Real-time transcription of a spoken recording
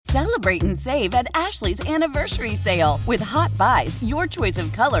Celebrate and save at Ashley's Anniversary Sale. With Hot Buys, your choice of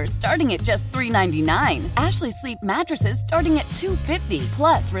colors starting at just $3.99. Ashley Sleep mattresses starting at $2.50.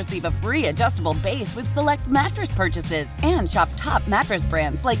 Plus, receive a free adjustable base with select mattress purchases. And shop top mattress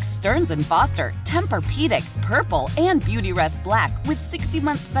brands like Stearns & Foster, Tempur-Pedic, Purple, and Beautyrest Black with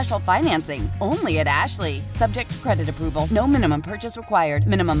 60-month special financing. Only at Ashley. Subject to credit approval. No minimum purchase required.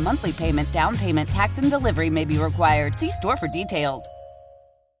 Minimum monthly payment, down payment, tax, and delivery may be required. See store for details.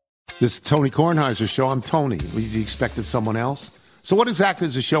 This is Tony Kornheiser's show. I'm Tony. You expected someone else? So what exactly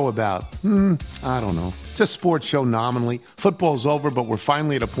is the show about? I don't know. It's a sports show nominally. Football's over, but we're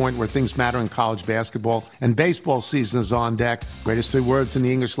finally at a point where things matter in college basketball, and baseball season is on deck. Greatest 3 words in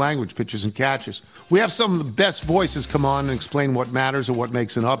the English language, pitchers and catchers. We have some of the best voices come on and explain what matters or what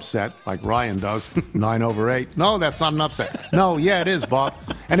makes an upset, like Ryan does, 9/8. No, that's not an upset. No, yeah, it is, Bob.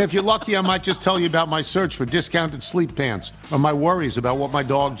 And if you're lucky, I might just tell you about my search for discounted sleep pants or my worries about what my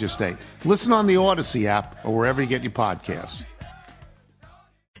dog just ate. Listen on the Odyssey app or wherever you get your podcasts.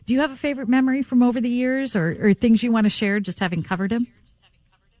 Do you have a favorite memory from over the years or things you want to share just having covered him?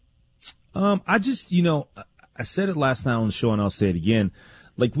 I just, I said it last night on the show and I'll say it again.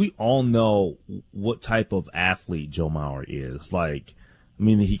 Like, we all know what type of athlete Joe Mauer is. Like, I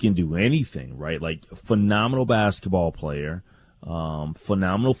mean, he can do anything, right? Like, phenomenal basketball player,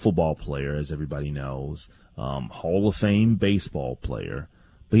 phenomenal football player, as everybody knows, Hall of Fame baseball player.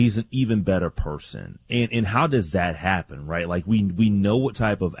 But he's an even better person. And how does that happen, right? Like, we know what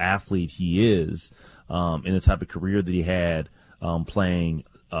type of athlete he is, and the type of career that he had, playing,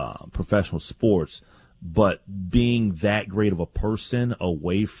 professional sports. But being that great of a person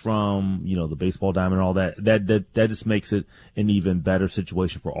away from, the baseball diamond and all that just makes it an even better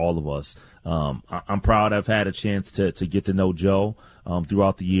situation for all of us. I'm proud I've had a chance to get to know Joe,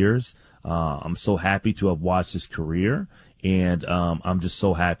 throughout the years. I'm so happy to have watched his career. And I'm just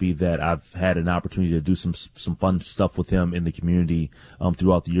so happy that I've had an opportunity to do some fun stuff with him in the community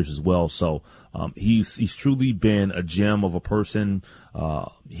throughout the years as well. So he's truly been a gem of a person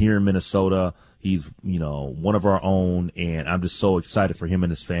here in Minnesota. He's one of our own, and I'm just so excited for him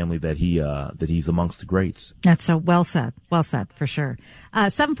and his family that he's amongst the greats. That's so well said for sure.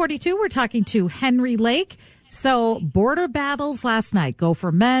 7:42. We're talking to Henry Lake. So border battles last night. Go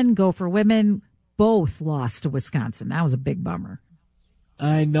for men, go for women. Both lost to Wisconsin. That was a big bummer.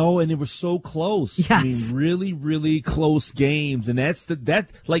 I know, and it was so close. Yes. I mean, really, really close games. And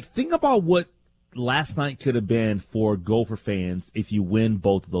think about what last night could have been for Gopher fans if you win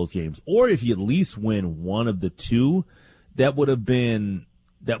both of those games. Or if you at least win one of the two, that would have been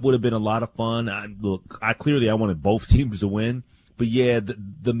a lot of fun. I wanted both teams to win. But yeah,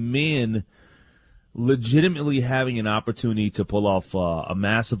 the men legitimately having an opportunity to pull off a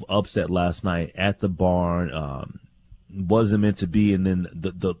massive upset last night at the barn wasn't meant to be. And then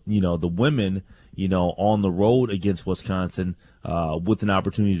the women, on the road against Wisconsin with an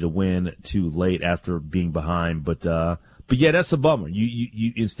opportunity to win too late after being behind. But yeah, that's a bummer.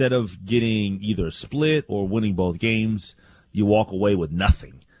 You instead of getting either a split or winning both games, you walk away with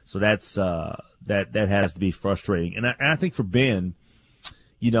nothing. So that's that has to be frustrating. And I think for Ben,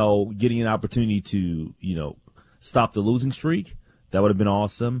 getting an opportunity to, stop the losing streak, that would have been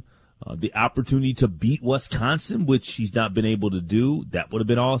awesome. The opportunity to beat Wisconsin, which he's not been able to do, that would have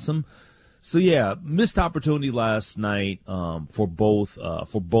been awesome. So yeah, missed opportunity last night, for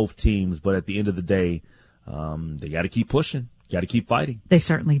both teams. But at the end of the day, they got to keep pushing. Got to keep fighting. They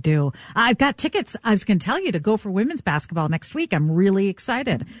certainly do. I've got tickets, I was going to tell you, to go for women's basketball next week. I'm really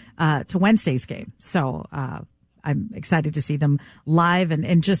excited, to Wednesday's game. So, I'm excited to see them live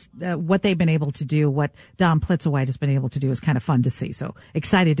and just what they've been able to do, what Dom Plitzowite has been able to do is kind of fun to see. So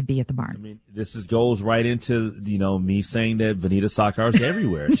excited to be at the barn. I mean, this goes right into, me saying that Vineeta Sawkar is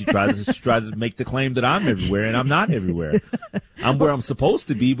everywhere. She tries to make the claim that I'm everywhere, and I'm not everywhere. I'm where I'm supposed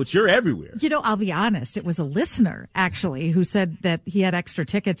to be, but you're everywhere. I'll be honest. It was a listener, actually, who said that he had extra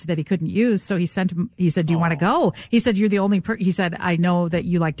tickets that he couldn't use. So he said, do you want to go? He said, you're the only he said, I know that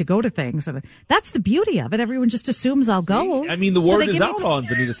you like to go to things. And that's the beauty of it. Everyone just assumes I'll go. I mean, the word is out on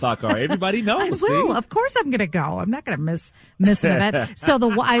Vineeta Sawkar. Everybody knows. I will. Of course I'm going to go. I'm not going to miss an event. So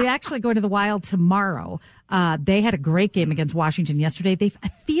I actually go to the Wild tomorrow. They had a great game against Washington yesterday. I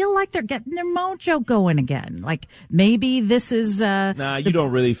feel like they're getting their mojo going again. Like maybe this is. Nah, you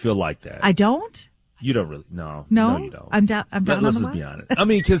don't really feel like that. I don't. You don't really. No, you don't. I'm down. Let's just be honest. I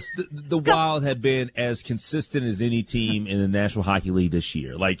mean, because the Wild have been as consistent as any team in the National Hockey League this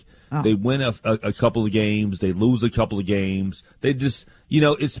year. Like, they win a couple of games, they lose a couple of games. They just,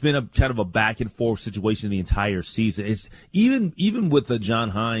 it's been a kind of a back and forth situation the entire season. It's even with the John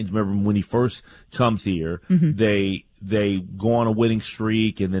Hines. Remember when he first comes here, they they go on a winning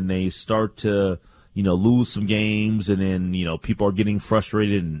streak and then they start to, lose some games, and then, people are getting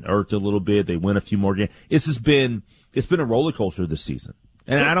frustrated and irked a little bit. They win a few more games. It's been a roller coaster this season.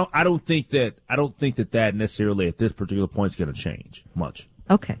 And I don't think that necessarily at this particular point is going to change much.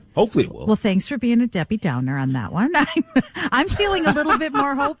 Okay. Hopefully it will. Well, thanks for being a Debbie Downer on that one. I'm feeling a little bit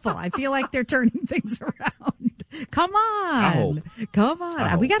more hopeful. I feel like they're turning things around. Come on. Come on.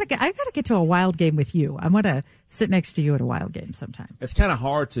 I gotta get to a Wild game with you. I want to sit next to you at a Wild game sometime. It's kind of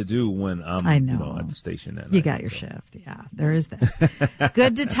hard to do when I'm at the station at night. You got your shift. Yeah, there is that.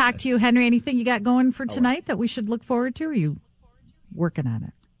 Good to talk to you, Henry. Anything you got going for tonight that we should look forward to? Or are you working on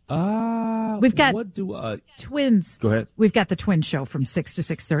it? We've got Twins. Go ahead. We've got the Twins show from 6 to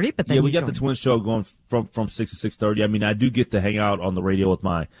 6:30. But then we got the Twins show going from 6 to 6:30. I mean, I do get to hang out on the radio with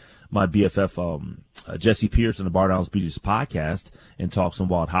my BFF Jesse Pierce on the Bar Downs Beaches podcast and talk some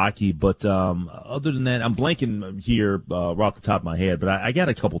Wild hockey. But other than that, I'm blanking here right off the top of my head. But I got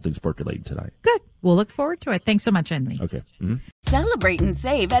a couple things percolating tonight. Good. We'll look forward to it. Thanks so much, Henry. Okay. Mm-hmm. Celebrate and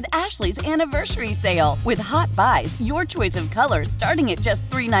save at Ashley's Anniversary Sale. With Hot Buys, your choice of colors starting at just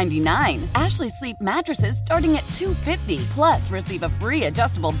 $3.99. Ashley Sleep mattresses starting at $2.50. Plus, receive a free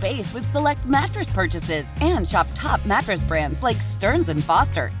adjustable base with select mattress purchases. And shop top mattress brands like Stearns &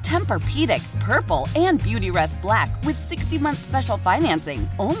 Foster, Tempur-Pedic, Purple, and Beautyrest Black with 60-month special financing.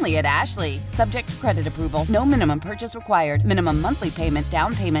 Only at Ashley. Subject to credit approval. No minimum purchase required. Minimum monthly payment,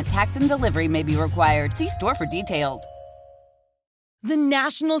 down payment, tax, and delivery may be required. See store for details. The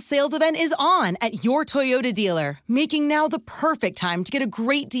national sales event is on at your Toyota dealer, making now the perfect time to get a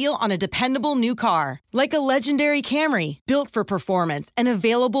great deal on a dependable new car. Like a legendary Camry, built for performance and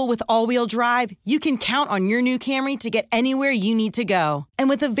available with all-wheel drive, you can count on your new Camry to get anywhere you need to go. And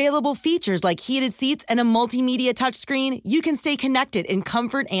with available features like heated seats and a multimedia touchscreen, you can stay connected in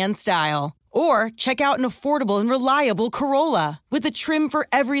comfort and style. Or check out an affordable and reliable Corolla with a trim for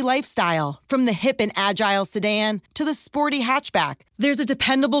every lifestyle. From the hip and agile sedan to the sporty hatchback, there's a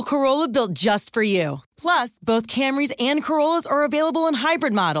dependable Corolla built just for you. Plus, both Camrys and Corollas are available in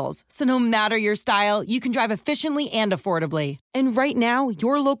hybrid models. So no matter your style, you can drive efficiently and affordably. And right now,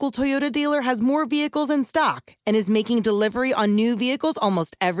 your local Toyota dealer has more vehicles in stock and is making delivery on new vehicles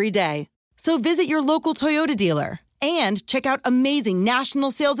almost every day. So visit your local Toyota dealer. And check out amazing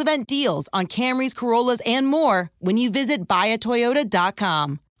national sales event deals on Camrys, Corollas, and more when you visit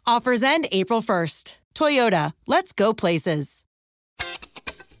buyatoyota.com. Offers end April 1st. Toyota, let's go places.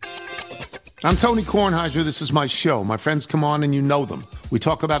 I'm Tony Kornheiser. This is my show. My friends come on and you know them. We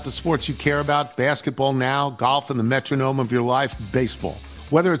talk about the sports you care about, basketball now, golf, and the metronome of your life, baseball.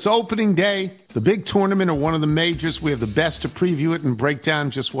 Whether it's opening day, the big tournament, or one of the majors, we have the best to preview it and break down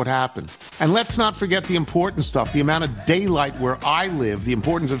just what happened. And let's not forget the important stuff, the amount of daylight where I live, the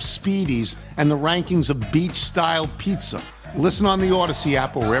importance of Speedies, and the rankings of beach-style pizza. Listen on the Odyssey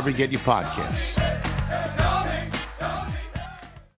app or wherever you get your podcasts.